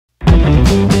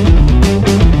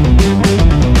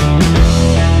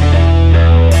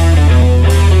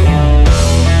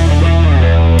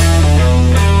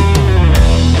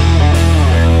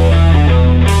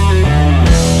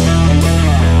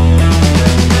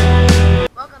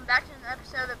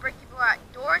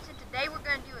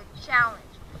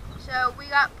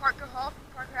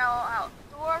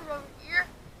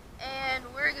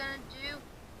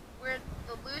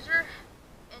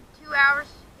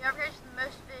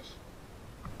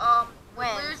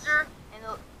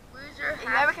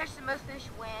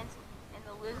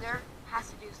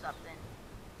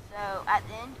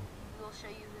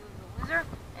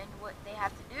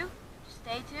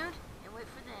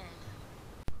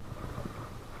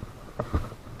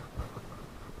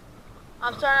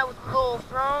I'm starting out with a little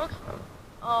frog.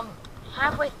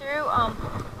 Halfway through,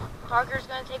 Parker's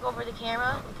gonna take over the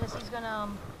camera because he's gonna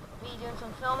be doing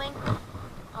some filming.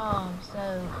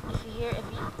 So if you hear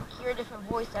a different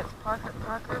voice, that's Parker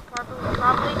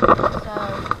probably. So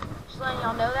just letting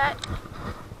y'all know that.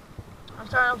 I'm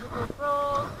starting out with a little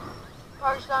frog.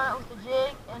 Parker's starting out with the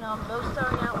jig, and both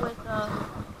starting out with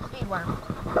speedworm.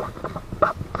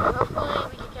 So hopefully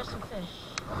we can catch some fish.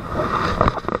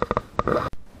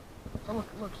 Oh,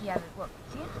 look, he has it. Look,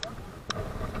 see it?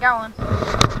 I got one.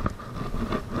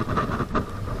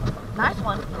 Nice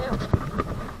one, too.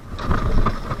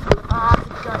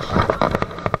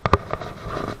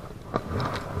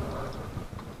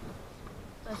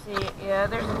 Let's see. Yeah,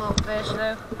 there's a little fish,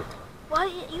 though.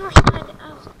 What? You were trying to...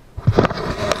 Oh.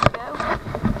 There we go.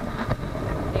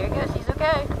 There he goes. He's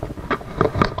okay.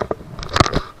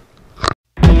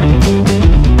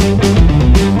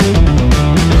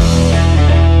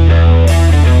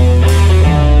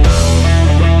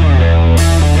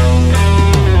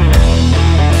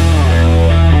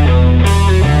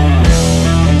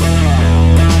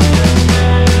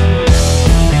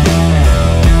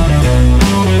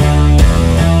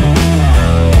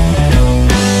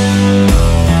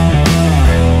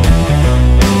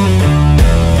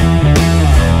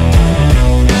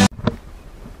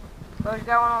 He's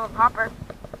got one on the popper.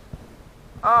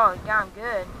 Oh, he got him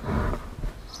good.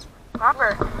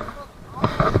 Popper.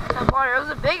 Tough water. It was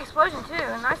a big explosion too.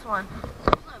 A nice one.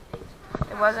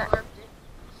 It wasn't.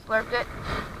 Slurped it.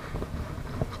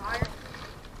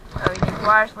 Oh, you need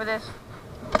pliers for this.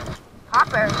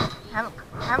 Popper.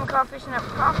 Haven't caught fish in a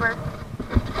popper.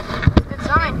 It's a good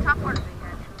sign. Top water big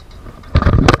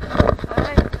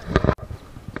actually.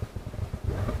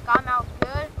 Got him out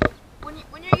good.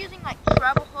 When you're using like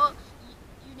treble hooks,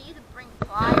 you need to bring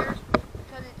pliers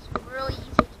because it's really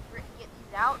easy to get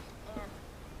these out, and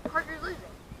Parker's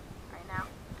losing right now.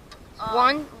 It's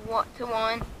 1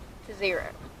 to 0.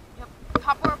 Yep.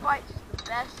 Topwater bites is the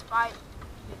best bite you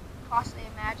could possibly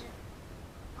imagine.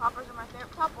 Poppers are my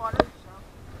favorite topwater, so.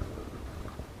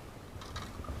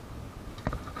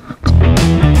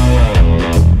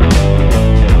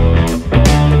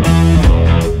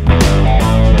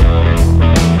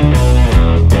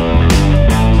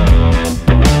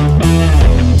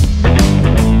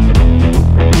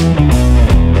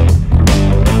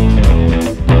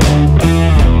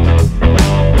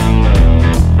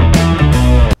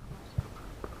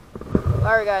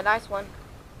 Alright, got a nice one.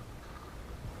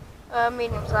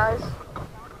 Medium size.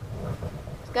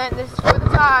 This is for the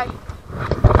tie.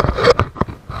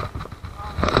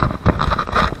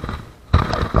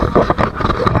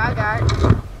 Yeah, I got it.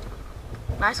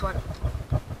 Nice one.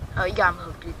 Oh, you got him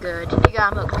hooked good. You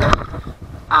got him hooked good.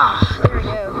 Ah, there we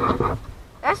go.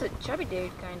 That's a chubby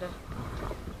dude, kinda.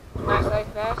 Nice size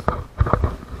bass.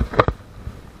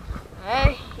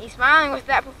 Hey, he's smiling with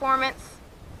that performance.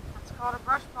 That's called a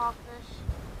brush ball fish.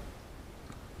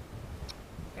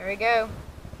 There we go.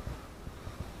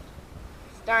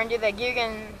 Starting to do that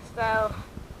Guggen style,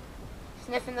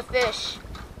 sniffing the fish.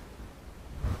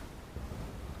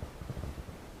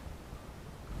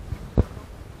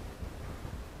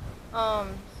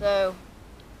 So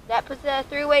that puts it at a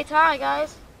 3-way tie,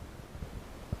 guys.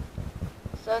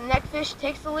 So the next fish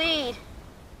takes the lead.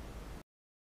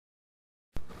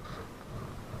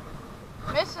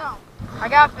 Miss him. I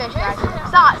got a fish, guys.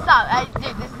 Stop.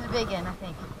 Dude, this is a big one, I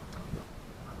think.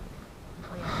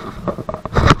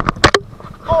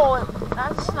 Oh,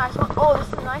 that's a nice one. Oh, this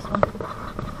is a nice one.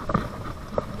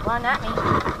 Run at me.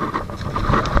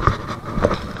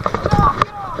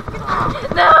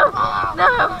 No.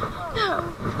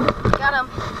 Got him.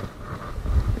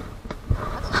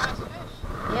 That's a nice fish.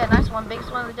 Yeah, nice one.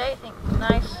 Biggest one of the day, I think.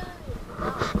 Nice.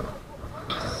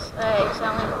 Hey, so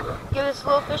I'm going to give this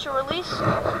little fish a release.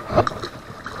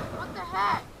 What the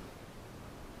heck?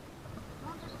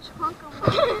 Don't just chunk him. I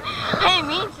didn't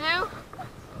mean to.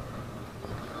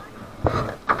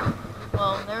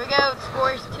 Well, there we go. The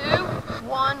score is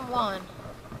 2-1-1.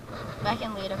 Back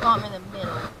in lead. I caught him in the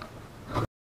middle.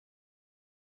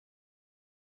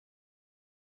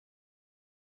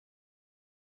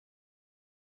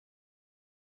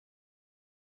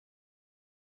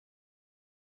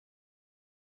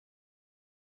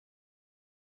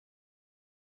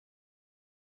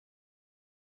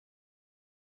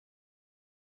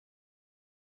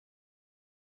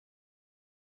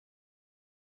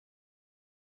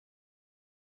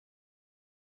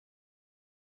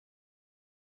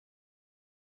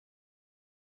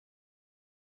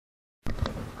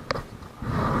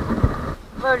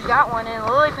 Lowe's got one, and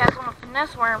the lily pad's on a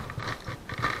finesse worm.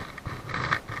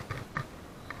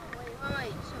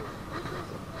 Wait.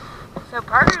 So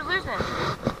Parker's losing.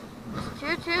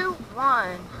 It's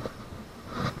 2-2-1.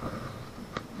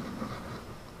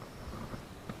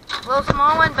 A little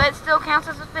small one, but it still counts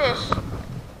as a fish.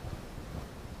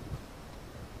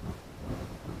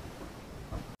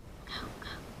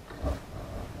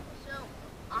 So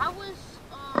I was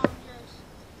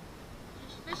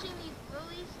just fishing these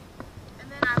lilies, and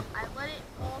then I let it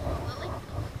fall for a lily,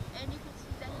 and you can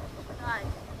see that he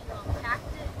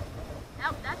packed it.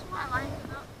 That's what I like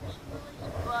about fishing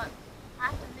lilies, but I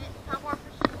have to admit, topwater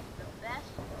fishing is the best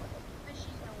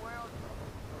fishing in the world.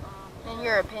 In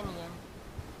your opinion.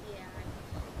 Yeah, I can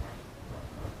see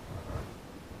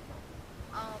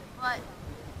that. But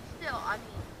still, I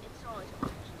mean, it's always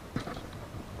fun.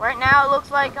 Right now it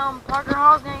looks like Parker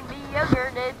Hall's going to be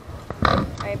yogurted.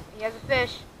 Right, he has a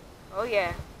fish. Oh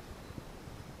yeah.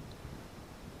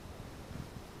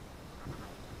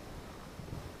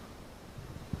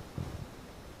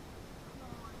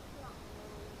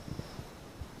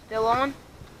 Still on?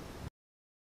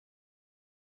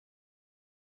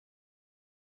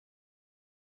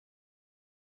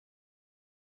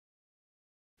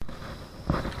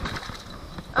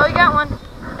 Oh, you got one.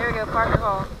 There we go, Parker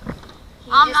Hall.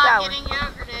 I'm not getting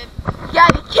yogurted. You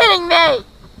gotta be kidding me!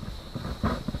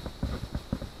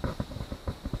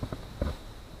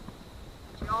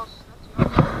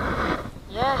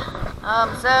 Yeah.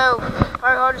 So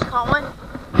Parker Hall just caught one.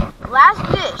 Last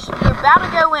fish. We're about to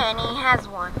go in. He has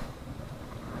one.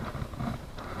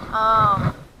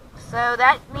 So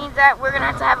that means that we're gonna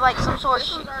have to have like some sort of.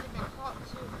 This one's already been caught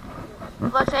too.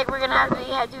 Looks like we're gonna have to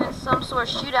be doing some sort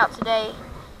of shootout today.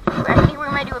 I think we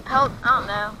might do a pelt. I don't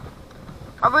know.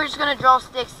 Or we're just gonna draw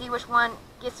sticks, see which one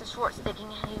gets the short stick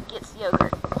and who gets the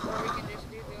yogurt. Or we can just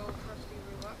do the old trusty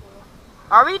roulette wheel.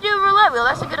 Or we do a roulette wheel.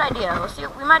 That's a good idea. We'll see.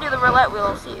 We might do the roulette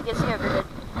wheel. See who gets the yogurt.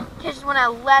 Catches one at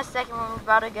the last second when we're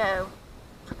about to go.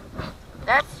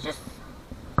 That's just.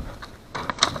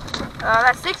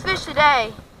 That's 6 fish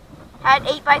today. Had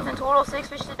 8 bites in total. 6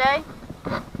 fish today.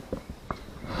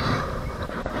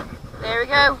 There we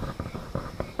go.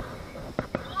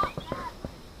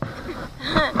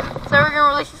 So we're gonna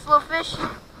release this little fish.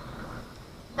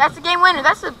 That's the game winner.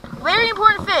 That's a very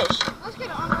important fish. Let's get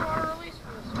an underwater release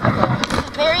for this. Okay. This is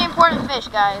a very important fish,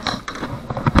 guys.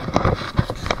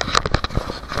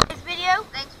 This video.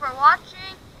 Thanks for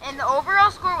watching. And the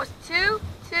overall score was 2-2-2.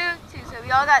 So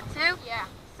we all got 2. Yeah.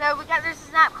 So we got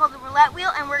this app called the roulette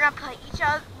wheel, and we're gonna put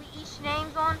each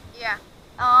names on. Yeah.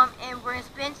 And we're gonna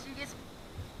spin so you get.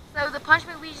 So the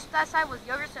punishment we just decided was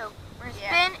yogurt. So we're gonna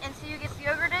spin and see who gets the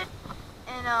yogurted.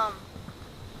 And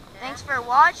thanks for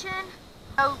watching.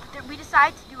 So we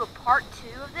decided to do a part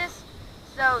 2 of this.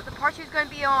 So the part 2 is going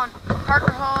to be on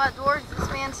Parker Hall Outdoors, this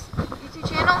man's YouTube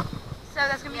channel. So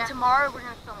that's going to be tomorrow. We're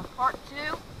going to film a part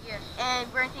 2. Yes.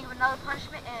 And we're going to think of another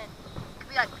punishment. And It'll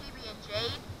be like PB and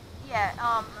Jade.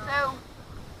 yeah. So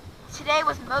today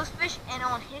was most fish, and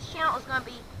on his channel is going to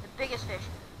be the biggest fish.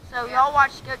 So y'all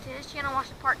go to his channel, watch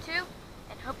the part 2,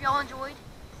 and hope y'all enjoyed.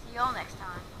 See y'all next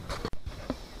time.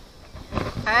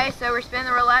 Okay, so we're spinning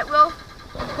the roulette wheel.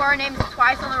 We'll put our names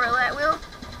twice on the roulette wheel.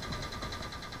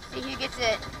 See who gets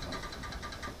it.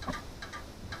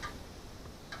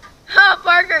 Oh,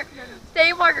 Parker!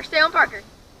 Stay on Parker, stay on Parker.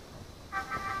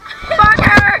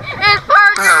 Parker! It's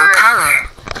Parker!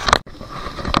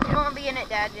 You don't want to be in it,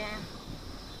 Dad, Jam.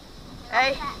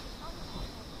 Hey.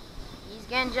 He's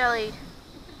getting jellied.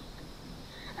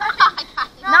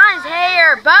 Not his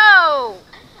hair, Bo! I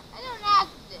don't have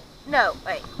this. No,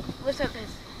 wait. Listen to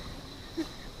this.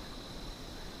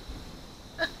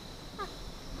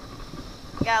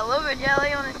 Got a little bit of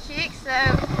jelly on his cheek, so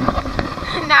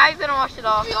now he's gonna wash it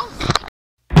off.